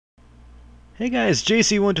Hey guys,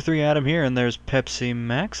 JC123 Adam here, and there's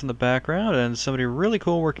Pepsimax in the background, and somebody really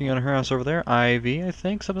cool working on her house over there. Ivy, I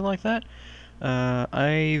think, something like that.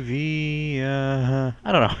 Ivy, I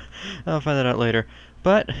don't know. I'll find that out later.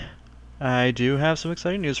 But I do have some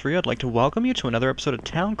exciting news for you. I'd like to welcome you to another episode of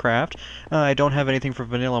Towncraft. I don't have anything for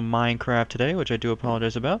vanilla Minecraft today, which I do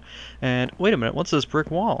apologize about. And wait a minute, what's this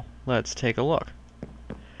brick wall? Let's take a look.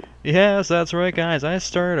 Yes, that's right, guys. I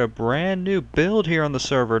started a brand new build here on the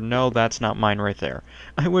server. No, that's not mine right there.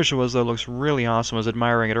 I wish it was, though. It looks really awesome. I was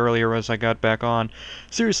admiring it earlier as I got back on.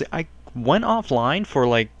 Seriously, I went offline for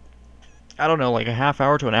like, I don't know, like a half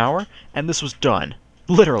hour to an hour, and this was done.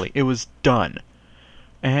 Literally, it was done.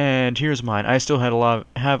 And here's mine. I still had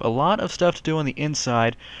have a lot of stuff to do on the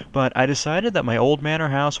inside, but I decided that my old manor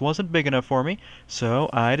house wasn't big enough for me, so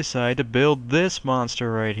I decided to build this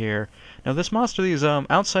monster right here. Now this monster, these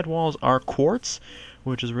outside walls are quartz,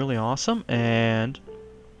 which is really awesome, and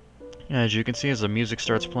as you can see as the music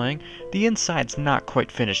starts playing, the inside's not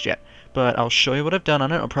quite finished yet. But I'll show you what I've done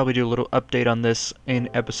on it. I'll probably do a little update on this in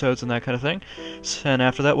episodes and that kind of thing. And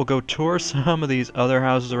after that, we'll go tour some of these other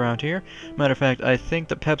houses around here. Matter of fact, I think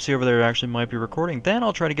that Pepsi over there actually might be recording. Then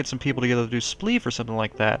I'll try to get some people together to do SPLEEF or something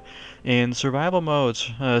like that. In survival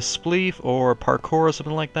modes, SPLEEF or parkour or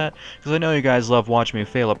something like that. Because I know you guys love watching me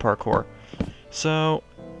fail at parkour. So,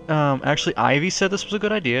 actually Ivy said this was a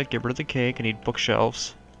good idea. Get rid of the cake, I need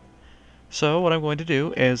bookshelves. So what I'm going to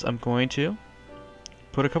do is I'm going to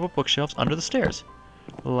put a couple bookshelves under the stairs.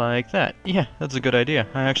 Like that. Yeah, that's a good idea.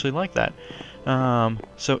 I actually like that.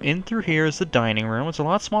 So in through here is the dining room. It's a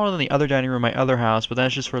lot smaller than the other dining room in my other house, but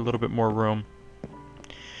that's just for a little bit more room.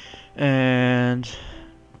 And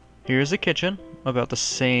here's the kitchen. About the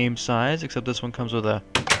same size, except this one comes with a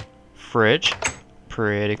fridge.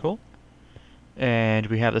 Pretty cool. And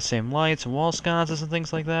we have the same lights and wall sconces and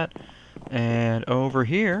things like that. And over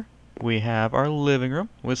here, we have our living room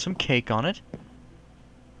with some cake on it.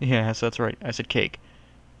 Yes, that's right. I said cake.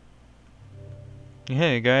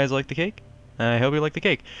 Hey, guys, like the cake? I hope you like the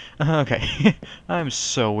cake. Okay. I'm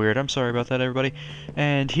so weird. I'm sorry about that, everybody.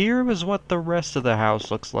 And here is what the rest of the house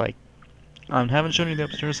looks like. I haven't shown you the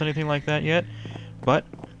upstairs or anything like that yet, but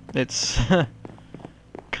it's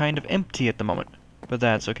kind of empty at the moment. But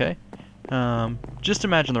that's okay. Just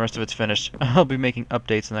imagine the rest of it's finished. I'll be making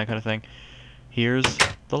updates and that kind of thing. Here's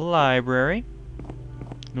the library,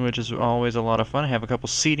 which is always a lot of fun. I have a couple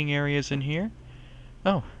seating areas in here.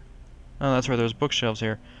 Oh, that's right, there's bookshelves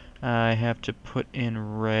here. I have to put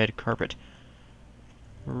in red carpet.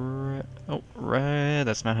 Red, oh, red,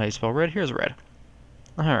 that's not how you spell red. Here's red.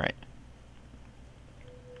 Alright.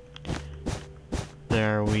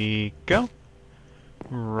 There we go.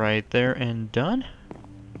 Right there and done.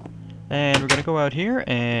 And we're going to go out here,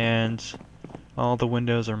 and all the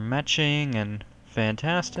windows are matching and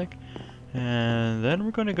fantastic. And then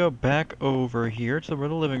we're going to go back over here to where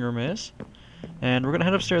the living room is. And we're going to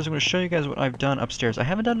head upstairs. I'm going to show you guys what I've done upstairs. I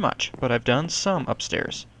haven't done much, but I've done some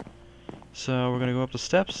upstairs. So we're going to go up the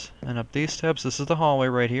steps and up these steps. This is the hallway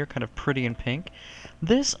right here, kind of pretty and pink.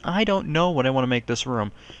 This, I don't know what I want to make this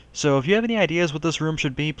room. So if you have any ideas what this room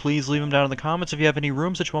should be, please leave them down in the comments. If you have any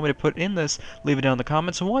rooms that you want me to put in this, leave it down in the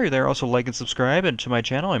comments. And while you're there, also like and subscribe to my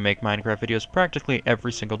channel. I make Minecraft videos practically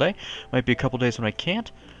every single day. Might be a couple days when I can't.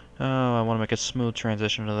 Oh, I want to make a smooth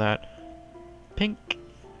transition to that. Pink.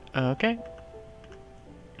 Okay.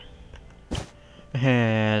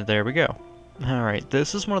 And there we go. Alright,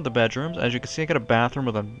 this is one of the bedrooms. As you can see, I got a bathroom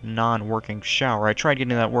with a non-working shower. I tried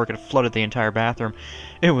getting that work, it flooded the entire bathroom.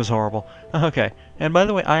 It was horrible. Okay, and by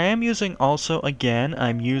the way, I am using also, again,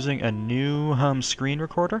 I'm using a new screen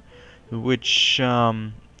recorder, which,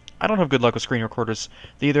 I don't have good luck with screen recorders.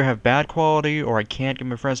 They either have bad quality or I can't get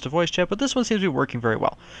my friends to voice chat, but this one seems to be working very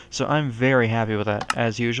well. So I'm very happy with that.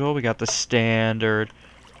 As usual, we got the standard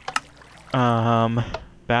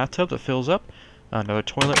bathtub that fills up. Another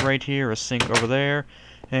toilet right here, a sink over there,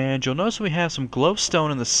 and you'll notice we have some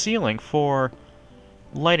glowstone in the ceiling for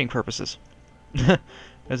lighting purposes.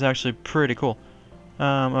 It's actually pretty cool.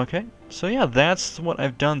 Okay, so yeah, that's what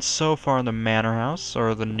I've done so far in the manor house,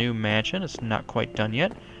 or the new mansion. It's not quite done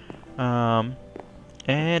yet. And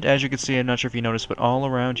as you can see, I'm not sure if you noticed, but all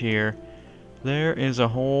around here, there is a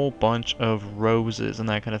whole bunch of roses and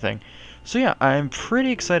that kind of thing. So yeah, I'm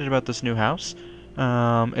pretty excited about this new house.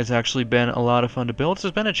 It's actually been a lot of fun to build.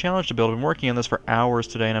 It's been a challenge to build. I've been working on this for hours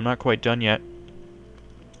today, and I'm not quite done yet.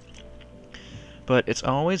 But it's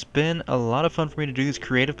always been a lot of fun for me to do these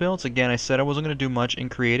creative builds. Again, I said I wasn't going to do much in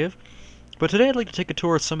creative. But today I'd like to take a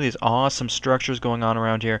tour of some of these awesome structures going on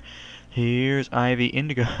around here. Here's Ivy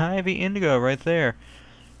Indigo. Ivy Indigo right there.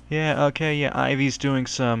 Yeah, okay, yeah, Ivy's doing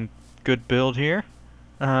some good build here.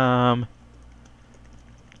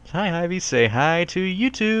 Hi, Ivy. Say hi to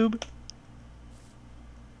YouTube.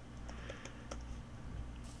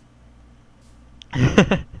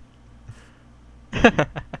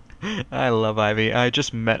 I love Ivy. I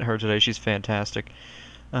just met her today. She's fantastic.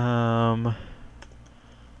 So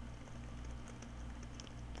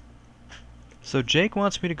Jake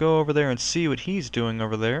wants me to go over there and see what he's doing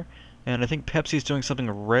over there. And I think Pepsi's doing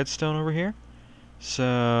something redstone over here. So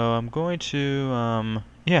I'm going to,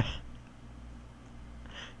 yeah.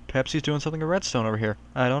 Pepsi's doing something redstone over here.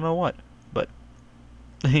 I don't know what, but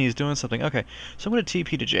he's doing something. Okay, so I'm going to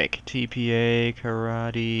TP to Jake. TPA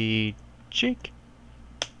Karate Jake.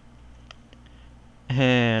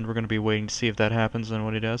 And we're going to be waiting to see if that happens and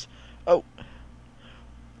what he does. Oh!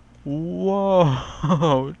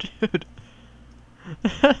 Whoa, dude.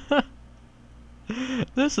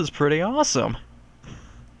 This is pretty awesome.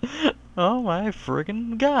 Oh my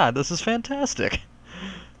friggin' god, this is fantastic.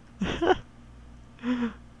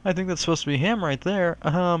 I think that's supposed to be him right there.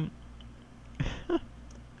 And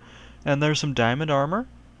there's some diamond armor,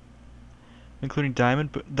 including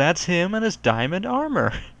diamond. That's him and his diamond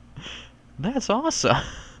armor. That's awesome.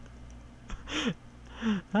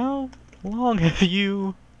 How long have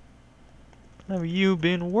you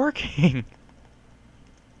been working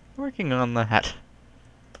on that?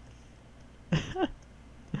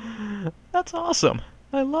 That's awesome.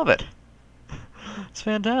 I love it. It's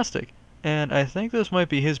fantastic. And I think this might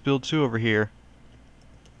be his build too over here.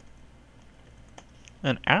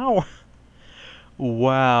 And ow!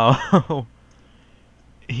 Wow.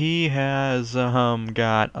 He has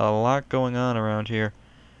got a lot going on around here.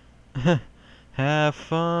 Have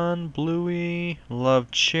fun, Bluey,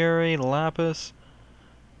 love cherry, lapis.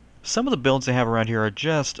 Some of the builds they have around here are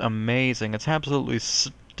just amazing. It's absolutely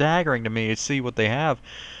staggering to me to see what they have.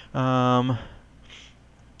 Hey,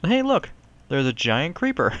 look, there's a giant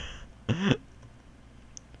creeper.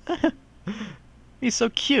 He's so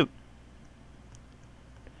cute.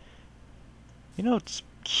 You know, it's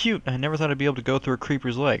cute. I never thought I'd be able to go through a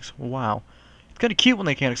creeper's legs. Wow. It's kind of cute when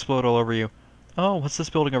they can't explode all over you. Oh, what's this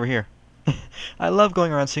building over here? I love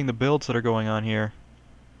going around seeing the builds that are going on here.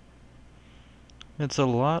 It's a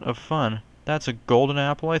lot of fun. That's a golden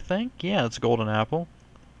apple, I think? Yeah, it's a golden apple.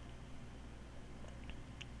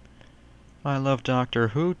 I love Doctor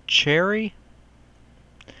Who. Cherry?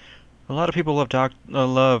 A lot of people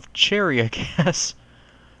love cherry, I guess.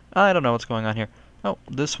 I don't know what's going on here. Oh,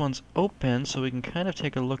 this one's open, so we can kind of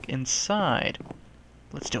take a look inside.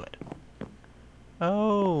 Let's do it.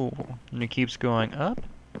 Oh, and it keeps going up.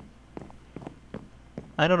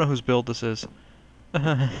 I don't know whose build this is.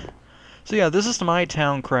 So yeah, this is my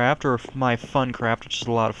Towncraft, or my Funcraft, which is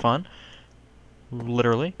a lot of fun.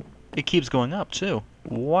 Literally. It keeps going up, too.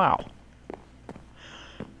 Wow.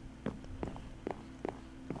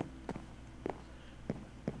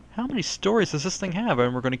 How many stories does this thing have?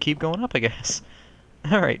 And we're going to keep going up, I guess.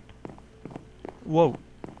 Alright. Whoa.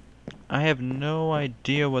 I have no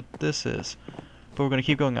idea what this is. But we're going to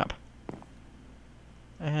keep going up.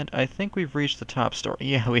 And I think we've reached the top story.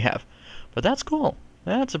 Yeah, we have. But that's cool.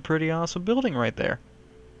 That's a pretty awesome building right there.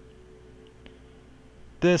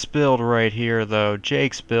 This build right here, though,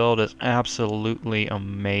 Jake's build, is absolutely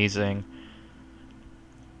amazing.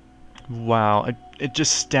 Wow, it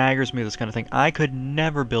just staggers me, this kind of thing. I could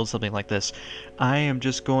never build something like this. I am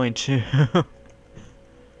just going to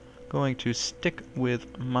stick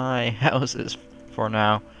with my houses for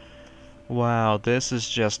now. Wow, this is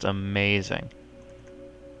just amazing.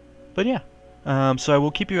 But yeah, so I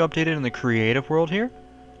will keep you updated in the creative world here.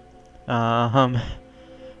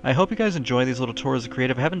 I hope you guys enjoy these little tours of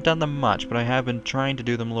creative. I haven't done them much, but I have been trying to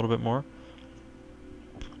do them a little bit more.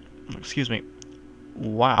 Excuse me.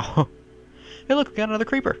 Wow. Hey look, we got another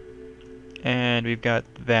creeper. And we've got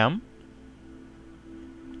them.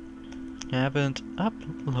 Haven't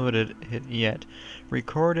uploaded it yet.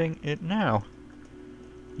 Recording it now.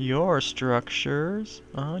 Your structures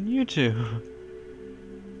on YouTube.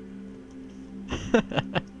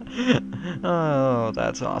 Oh,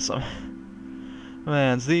 that's awesome.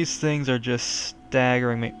 Man, these things are just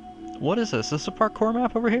staggering me. What is this? Is this a parkour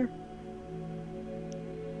map over here?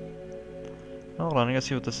 Hold on, I gotta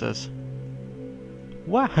see what this is.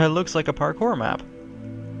 Wow, it looks like a parkour map.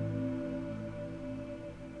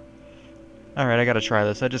 Alright, I gotta try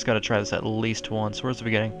this. I just gotta try this at least once. Where's the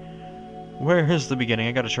beginning? Where is the beginning?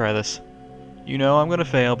 I gotta try this. You know I'm gonna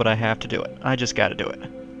fail, but I have to do it. I just gotta do it.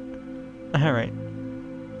 Alright.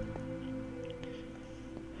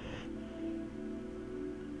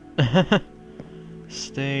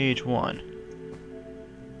 Stage 1.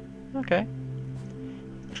 Okay.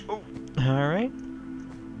 Oh. Alright.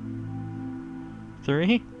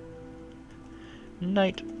 3.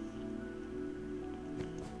 Night.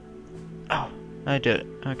 Oh, I did it.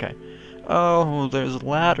 Okay. Oh, there's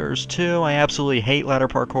ladders too. I absolutely hate ladder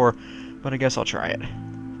parkour, but I guess I'll try it.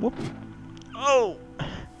 Whoop. Oh!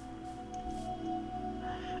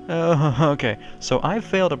 Oh, okay. So I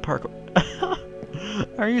failed at parkour.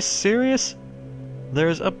 Are you serious?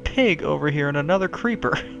 There's a pig over here and another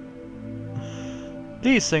creeper.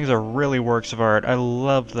 These things are really works of art. I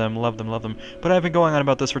love them, love them, love them. But I've been going on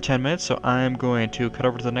about this for 10 minutes, so I'm going to cut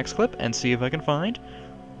over to the next clip and see if I can find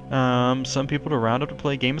some people to round up to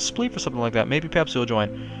play a game of SPLEEF or something like that. Maybe Pepsi will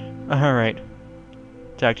join. Alright.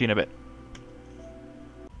 Talk to you in a bit.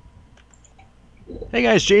 Hey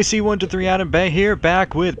guys, JC123 Adam Bay here,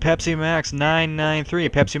 back with Pepsimax 993.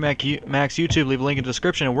 Pepsimax YouTube, leave a link in the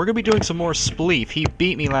description, and we're going to be doing some more SPLEEF. He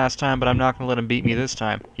beat me last time, but I'm not going to let him beat me this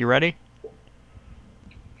time. You ready?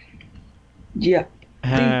 Yeah.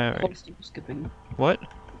 Constant skipping. What?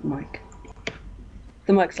 Mic.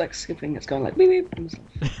 The mic's like skipping, it's going like beep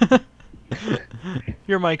beep.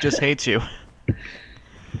 Your mic just hates you.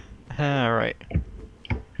 Alright.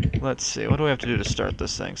 Let's see, what do we have to do to start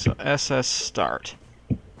this thing? So, SS start.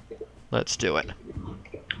 Let's do it.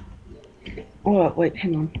 Oh, wait,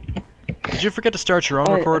 hang on. Did you forget to start your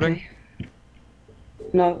own recording? Okay.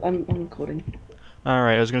 No, I'm recording.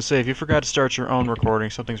 Alright, I was going to say, if you forgot to start your own recording,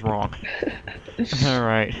 something's wrong.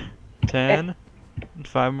 Alright. 10,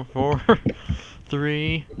 5, 4,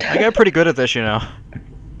 3... I got pretty good at this, you know.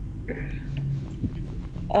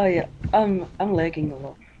 Oh yeah, I'm lagging a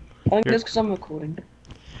lot. I think it's because I'm recording.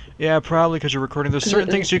 Yeah, probably because you're recording. There's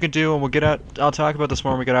certain things you can do, and we'll get out. I'll talk about this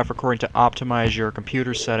more when we get off recording to optimize your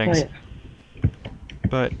computer settings. Oh, yeah.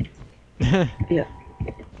 But yeah.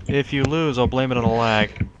 If you lose, I'll blame it on the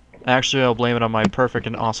lag. Actually, I'll blame it on my perfect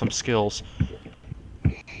and awesome skills.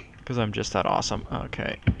 Because I'm just that awesome.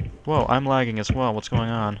 Okay. Whoa, I'm lagging as well. What's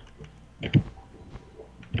going on?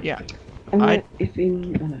 Yeah.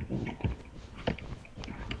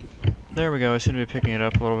 There we go. I seem to be picking it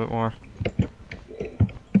up a little bit more.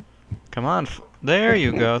 Come on. There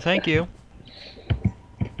you go. Thank you.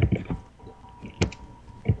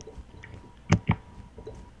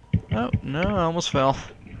 Oh, no, I almost fell.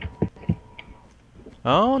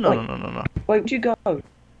 Oh, no, no, no, no, no. Where'd you go?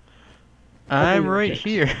 I'm right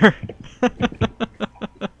here.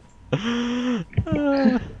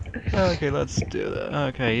 Okay, let's do that.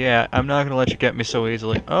 Okay, yeah, I'm not gonna let you get me so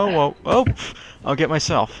easily. Oh, whoa, oh, I'll get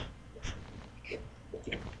myself.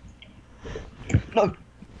 No.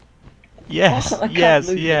 Yes, oh,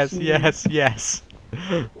 yes, yes, yes, yes.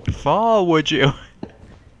 Fall, would you?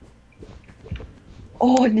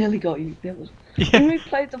 Oh, I nearly got you. That was... Yeah. When we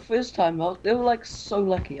played the first time, they were like so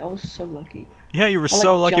lucky. I was so lucky. Yeah, you were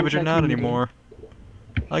so lucky, but you're not anymore.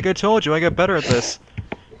 Like I told you, I got better at this.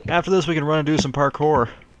 After this, we can run and do some parkour.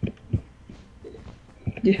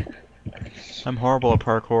 Yeah. I'm horrible at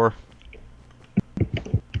parkour.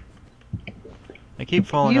 I keep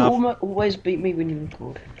falling off. You always beat me when you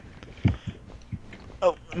record.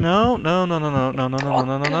 Oh, no, no, no, no, no, no, no, no,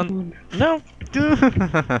 no, no, no, no.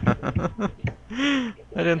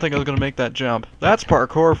 I didn't think I was going to make that jump. That's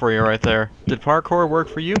parkour for you right there. Did parkour work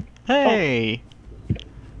for you? Hey!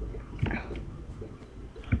 Oh.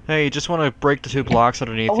 Hey, you just want to break the 2 blocks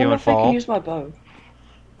underneath you and fall? I can use my bow.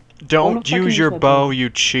 Don't use your bow, you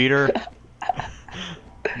cheater.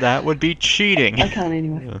 That would be cheating. I can't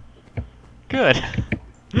anyway. Good.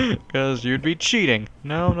 Because you'd be cheating.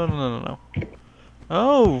 No, no, no, no, no, no.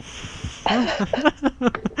 Oh!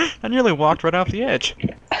 I nearly walked right off the edge.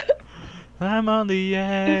 I'm on the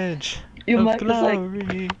edge of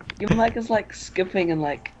glory. Your mic is like skipping and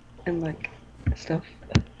like stuff.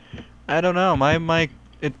 I don't know. My mic,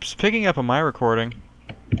 it's picking up on my recording.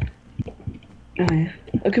 Oh yeah.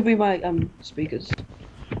 It could be my speakers.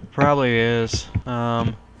 Probably is.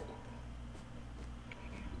 I'm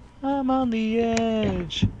on the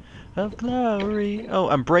edge of glory. Oh,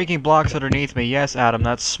 I'm breaking blocks underneath me. Yes, Adam,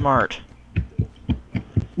 that's smart.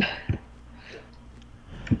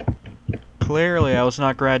 Clearly, I was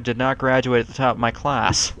did not graduate at the top of my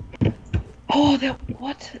class. Oh,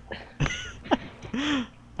 what?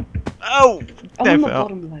 Oh! I'm on the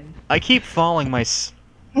bottom lane. I keep falling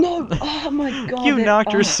No! Oh my god! You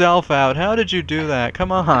knocked yourself out. How did you do that?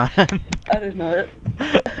 Come on. I don't know.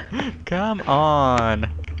 Come on.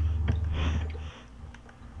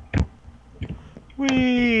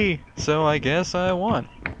 Whee! So I guess I won.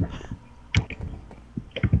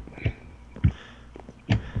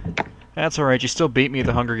 That's alright, you still beat me at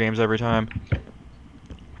the Hunger Games every time.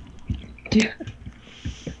 Yeah.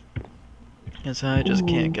 Guess I just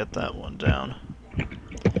can't get that one down.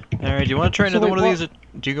 Alright, do you want to try another one of these?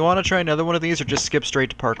 Do you want to try another one of these or just skip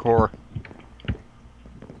straight to parkour?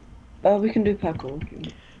 We can do parkour. If you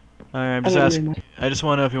want. I'm I just don't really asking. mind. I just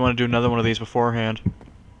want to know if you want to do another one of these beforehand.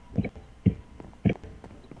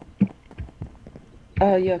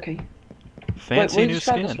 Yeah, okay. Fancy Wait, new let's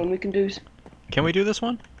try this skin. one. We can do. Can we do this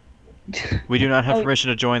one? We do not have Oh, permission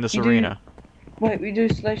to join this you do- arena. Wait, we do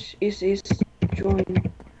 /SS join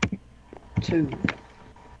 2.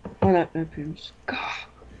 Oh no, no pooms. God,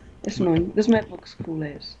 that's annoying. This map looks cool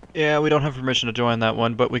as. Yeah, we don't have permission to join that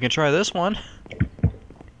one, but we can try this one.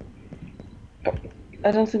 I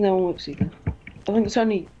don't think that one works either. I think it's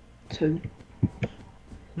only 2.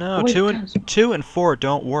 No, Oh, wait, two it and does. 2 and 4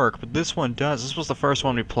 don't work, but this one does. This was the first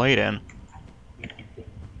one we played in.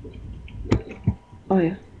 Oh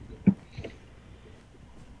yeah.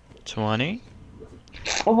 20.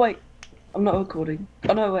 Oh wait, I'm not recording.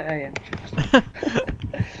 Oh no, wait, I am.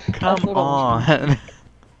 Come thought I was on.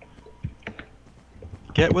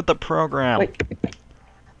 Get with the program. Wait.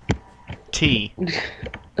 T.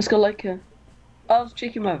 Let's go like a. I was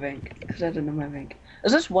checking my rank because I don't know my rank.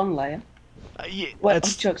 Is this 1 layer? Yeah, Wait,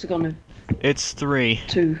 it's chucks are gonna it's 3.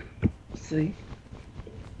 2, 3.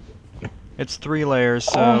 It's 3 layers,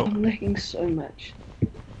 Oh, so I'm lagging so much.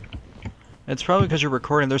 it's probably because you're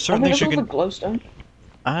recording. There's I certain mean, things you it's can. also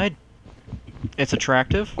glowstone. It's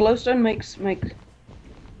attractive. Glowstone makes.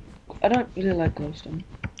 I don't really like glowstone.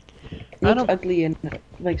 It I looks don't- ugly and it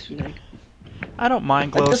makes me like. I don't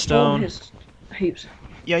mind Like this one glowstone. has heaps.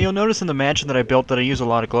 Yeah, you'll notice in the mansion that I built that I use a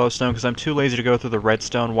lot of glowstone because I'm too lazy to go through the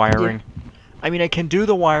redstone wiring. I mean, I can do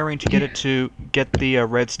the wiring to get the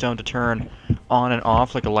redstone to turn on and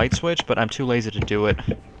off like a light switch, but I'm too lazy to do it.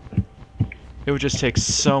 It would just take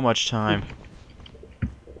so much time.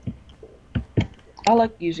 I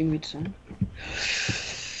like using redstone.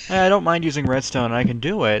 I don't mind using redstone, I can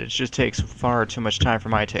do it. It just takes far too much time for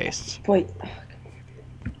my tastes. Wait.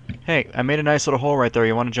 Hey, I made a nice little hole right there.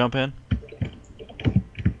 You want to jump in?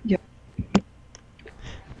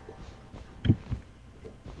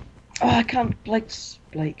 Oh, I can't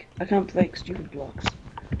Blake. I can't break stupid blocks.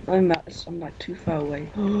 I'm like too far away.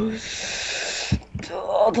 Oh,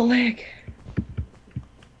 the leg.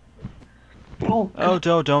 Oh, Oh,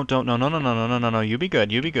 don't, no, no. You be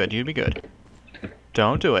good, you be good, you be good.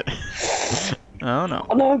 Don't do it. Oh, no.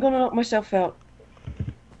 oh no, I'm gonna knock myself out.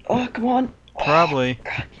 Oh, come on. Probably. Oh,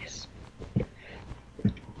 God, yes.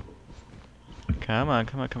 Come on.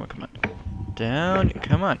 Down,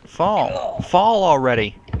 come on, fall. Fall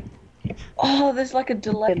already. Oh, there's like a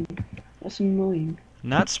delay. That's annoying.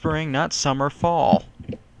 Not spring, not summer, fall.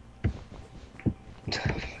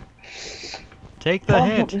 Take the I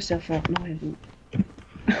knocked hint. myself out. No, I haven't.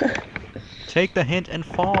 Take the hint and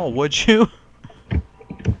fall, would you?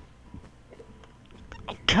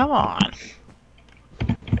 Oh, come on.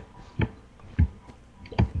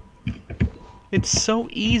 It's so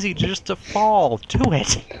easy just to fall. Do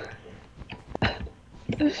it.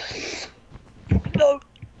 No.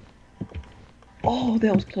 Oh,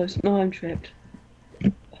 that was close. No, I'm trapped.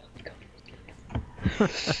 Oh,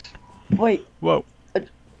 wait. Whoa.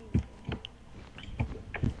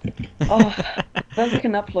 Oh, I don't think I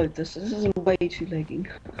can upload this. This is way too lagging.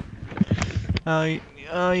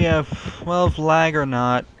 Yeah. Well, if lag or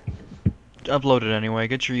not, upload it anyway.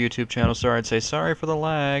 Get your YouTube channel started and say sorry for the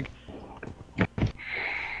lag.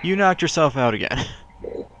 You knocked yourself out again.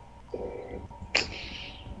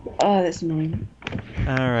 Oh, that's annoying.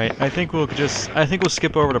 Alright, I think we'll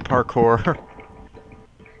skip over to parkour.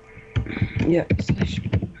 Yeah.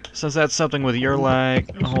 Since that's something with your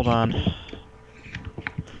lag, hold on.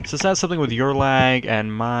 Since that's something with your lag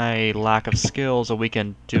and my lack of skills that we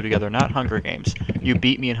can do together, not Hunger Games. You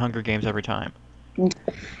beat me in Hunger Games every time.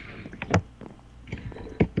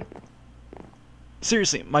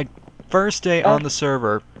 Seriously, my first day on the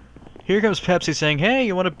server, here comes Pepsi saying, hey,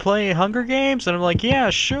 you want to play Hunger Games? And I'm like, yeah,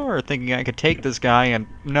 sure, thinking I could take this guy, and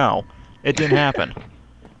no, it didn't happen.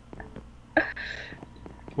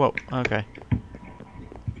 Whoa, okay.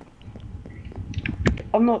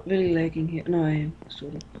 I'm not really lagging here. No, I am,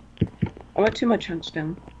 sort of. I'm at 2 my chunks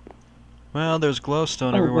down. Well, there's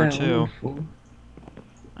glowstone everywhere, wow, too. wonderful.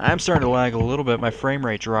 I'm starting to lag a little bit. My frame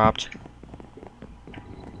rate dropped.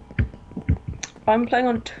 I'm playing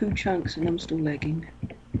on 2 chunks and I'm still lagging.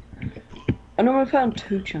 I normally play on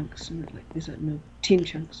 2 chunks and there's like no 10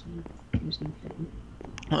 chunks and there's no problem.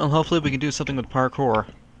 Well, hopefully we can do something with parkour.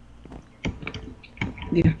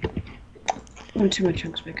 Yeah. I'm 2 my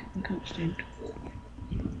chunks back. I can't stand.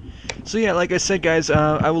 So yeah, like I said, guys,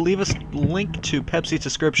 I will leave a link to Pepsi's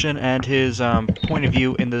description and his point of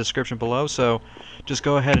view in the description below, so just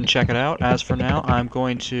go ahead and check it out. As for now, I'm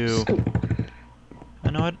going to... I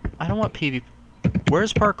know I don't want PvP.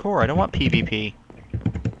 Where's parkour? I don't want PvP.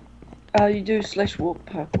 You do /walk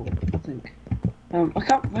parkour. think. I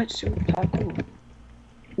can't write super parkour.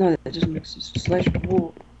 No, that doesn't exist. Slash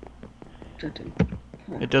war.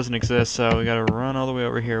 It doesn't exist, so we gotta run all the way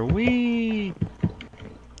over here. Whee!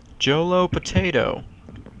 Jolo Potato.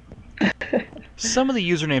 Some of the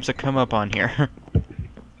usernames that come up on here.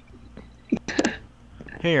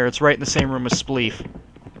 Here, it's right in the same room as Spleef.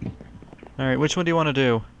 Alright, which one do you want to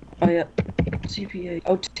do? Oh yeah, TPA.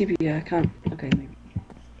 Oh, TPA. I can't. Okay,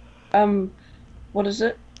 maybe. What is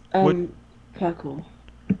it? Parkour.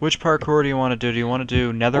 Which parkour do you want to do? Do you want to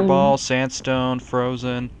do Netherball, Sandstone,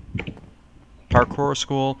 Frozen, Parkour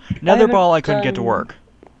School? Netherball I couldn't get to work.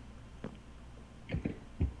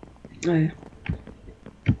 Oh yeah.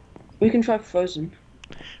 We can try Frozen.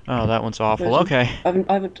 Oh, that one's awful. Frozen. Okay.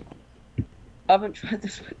 I haven't tried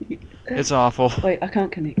this one yet. It's awful. Wait, I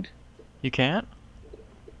can't connect. You can't?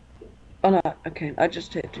 Oh no, I can't. I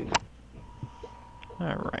just had to.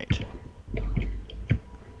 Alright.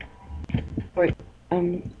 Wait,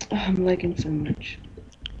 I'm lagging so much.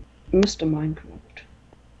 Mr. Minecraft.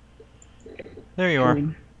 There you are.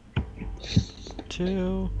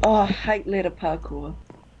 2. Oh, I hate ladder parkour.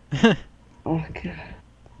 Oh god.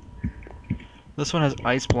 This one has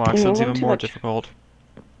ice blocks, so it's even more difficult.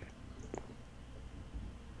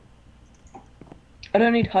 I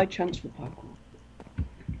don't need high chance for parkour.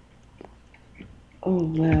 Oh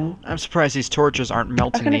wow. I'm surprised these torches aren't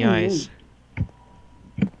melting the ice.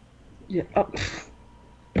 Yeah. Oh.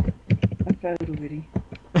 I failed already.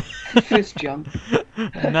 First jump.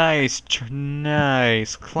 Nice,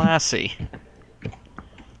 nice, classy.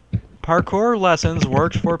 Parkour lessons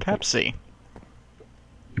worked for Pepsi.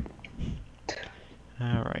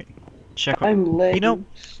 Alright. Check. I'm lagging. You know,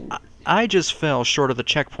 I just fell short of the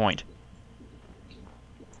checkpoint.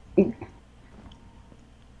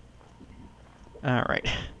 Alright.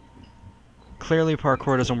 Clearly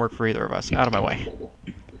parkour doesn't work for either of us. Out of my way.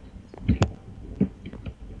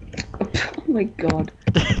 Oh my god.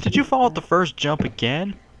 Did you fall at the first jump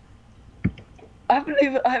again? I haven't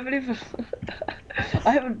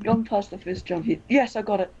gone past the first jump yet. Yes, I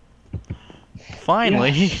got it. Finally.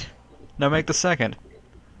 Yes. Now make the second.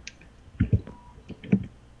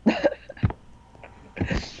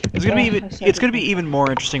 It's gonna be even more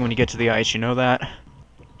interesting when you get to the ice, you know that?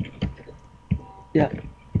 Yeah.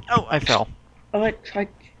 Oh, I fell. Alright, try.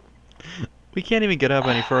 We can't even get up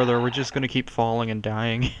any further, we're just gonna keep falling and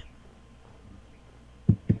dying.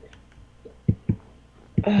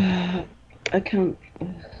 I can't.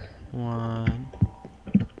 1.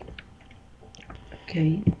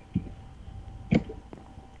 Okay.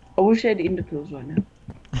 I wish I had ender pearls right now.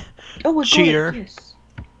 Oh, I Cheater. got it, yes.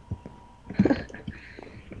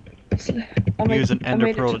 Use an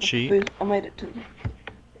ender pearl to cheat. I made it to.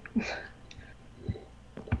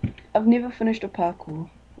 I've never finished a parkour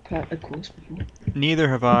course before. Neither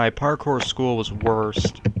have I. Parkour school was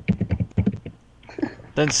worst.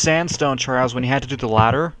 Then Sandstone Trials, when you had to do the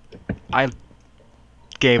ladder, I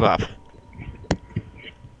gave up.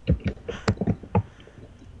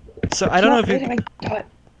 So I don't know if you...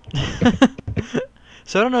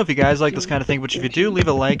 So I don't know if you guys like this kind of thing, but if you do, leave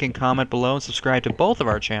a like and comment below and subscribe to both of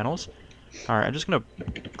our channels. Alright, I'm just gonna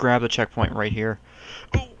grab the checkpoint right here.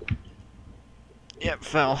 Oh. Yep,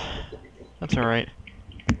 fell. That's alright.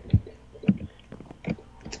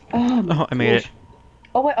 Oh, I made it.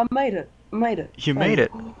 Oh wait, I made it. I made it. You made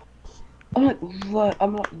it. I'm like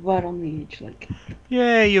right on the edge, like.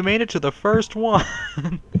 Yay, you made it to the first one.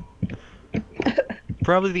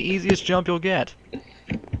 Probably the easiest jump you'll get.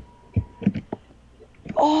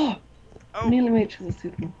 Oh! I nearly made it to the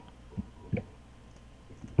third one.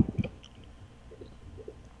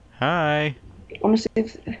 Hi. I wanna see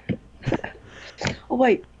if... Oh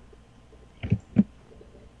wait.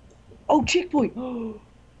 Oh, checkpoint! Oh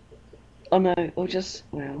no, or just,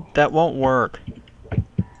 well... That won't work.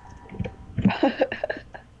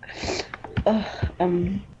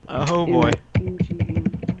 Oh boy.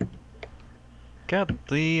 God,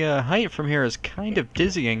 the height from here is kind of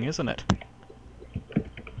dizzying, isn't it?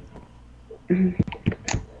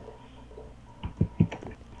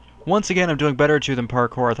 Once again, I'm doing better at you than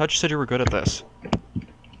parkour. I thought you said you were good at this.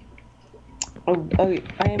 Oh, I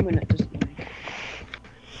am in it, just like...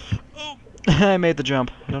 Oh. I made the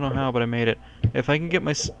jump. I don't know how, but I made it. If I can get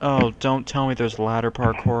my... Oh, don't tell me there's ladder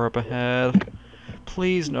parkour up ahead.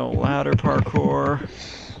 Please, no ladder parkour.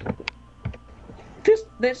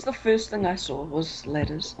 That's the first thing I saw was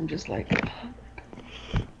ladders. I'm just like...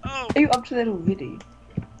 Oh. Are you up to that already?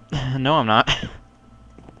 No, I'm not.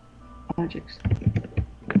 Magics.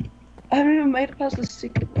 I haven't even made it past the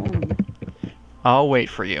second one. I'll wait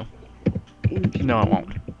for you. No, I won't.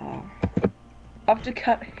 I have to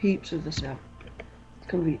cut heaps of this out.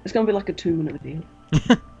 gonna be like a 2-minute video.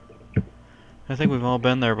 I think we've all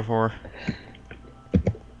been there before.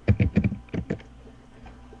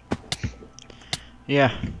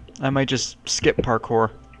 Yeah, I might just skip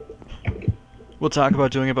parkour. We'll talk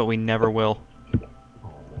about doing it, but we never will.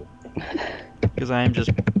 Because I am just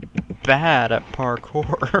bad at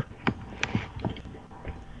parkour.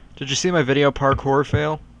 Did you see my video parkour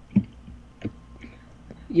fail?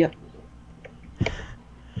 Yep. And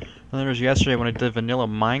then there was yesterday when I did vanilla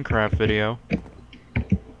Minecraft video.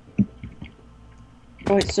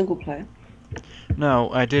 Oh, it's single player. No,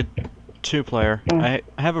 I did 2-player. Oh. I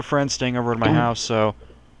have a friend staying over at my house, so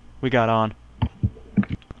we got on.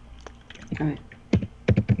 Alright.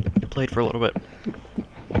 Played for a little bit.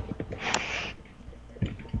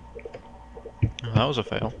 Oh, that was a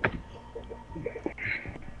fail.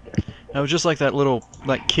 It was just like that little,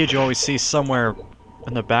 kid you always see somewhere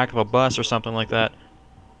in the back of a bus or something like that.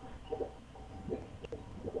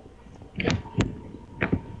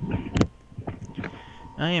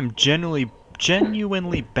 I am genuinely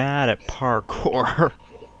bad at parkour.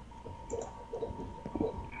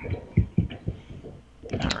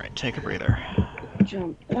 Alright, take a breather.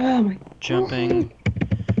 Jump. Oh my. Jumping.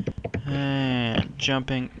 And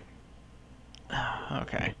jumping.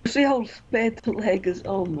 Okay. See how bad the leg is?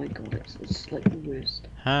 Oh my god, it's like the worst.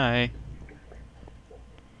 Hi.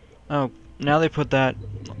 Oh, now they put that.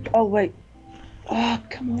 Oh wait. Oh,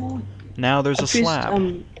 come on. Now there's a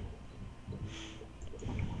slab.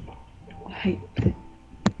 I hate it.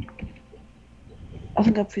 I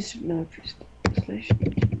think I pressed it. No, I pressed slash.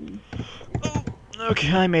 Oh,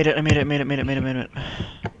 okay, I made it. Made it.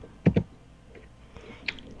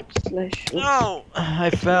 Slash. No, I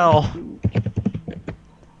fell.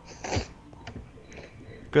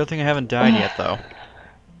 Good thing I haven't died yet, though.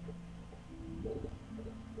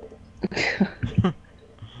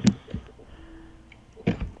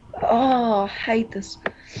 Oh, I hate this.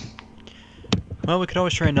 Well, we could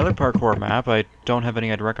always try another parkour map. I don't have any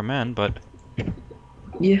I'd recommend, but...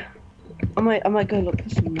 Yeah. I might go look for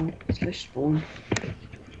some more. Slash spawn.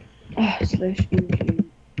 Ah, slash MG.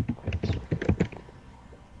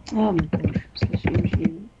 Oh my gosh. Slash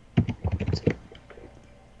MG.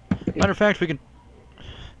 Matter of fact, we can...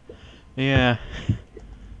 Yeah.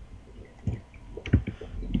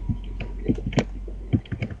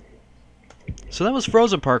 So that was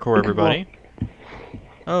frozen parkour, everybody.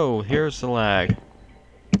 Oh, here's the lag.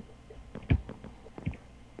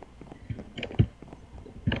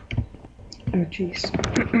 Oh jeez.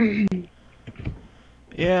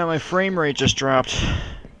 Yeah, my frame rate just dropped.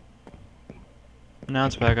 Now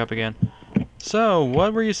it's back up again. So,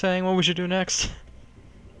 what were you saying? What we should do next?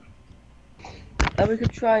 We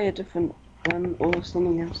could try a different one or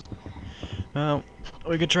something else. Well,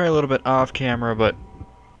 we could try a little bit off camera, but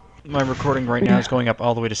my recording right now is going up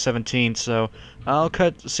all the way to 17, so I'll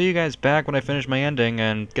see you guys back when I finish my ending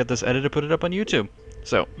and get this edited, put it up on YouTube.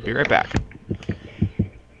 So, be right back.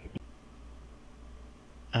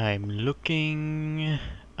 I'm looking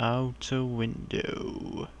out a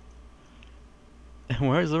window.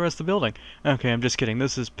 Where's the rest of the building? Okay, I'm just kidding.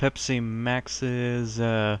 This is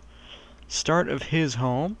Pepsimax's start of his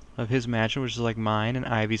home, of his mansion, which is like mine and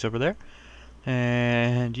Ivy's over there.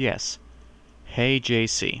 And yes. Hey,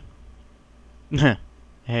 JC.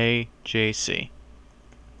 Hey, JC.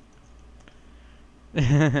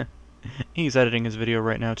 He's editing his video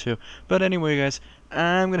right now, too. But anyway, guys,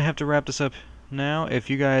 I'm going to have to wrap this up now. If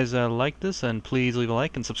you guys like this, then please leave a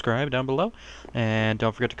like and subscribe down below. And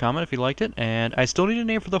don't forget to comment if you liked it. And I still need a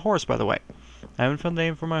name for the horse, by the way. I haven't found a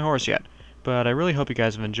name for my horse yet. But I really hope you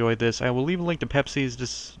guys have enjoyed this. I will leave a link to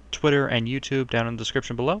Pepsi's Twitter and YouTube down in the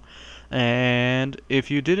description below. And if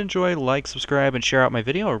you did enjoy, like, subscribe, and share out my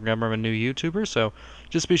video. Remember, I'm a new YouTuber, so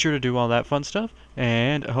just be sure to do all that fun stuff.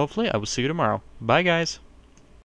 And hopefully I will see you tomorrow. Bye, guys.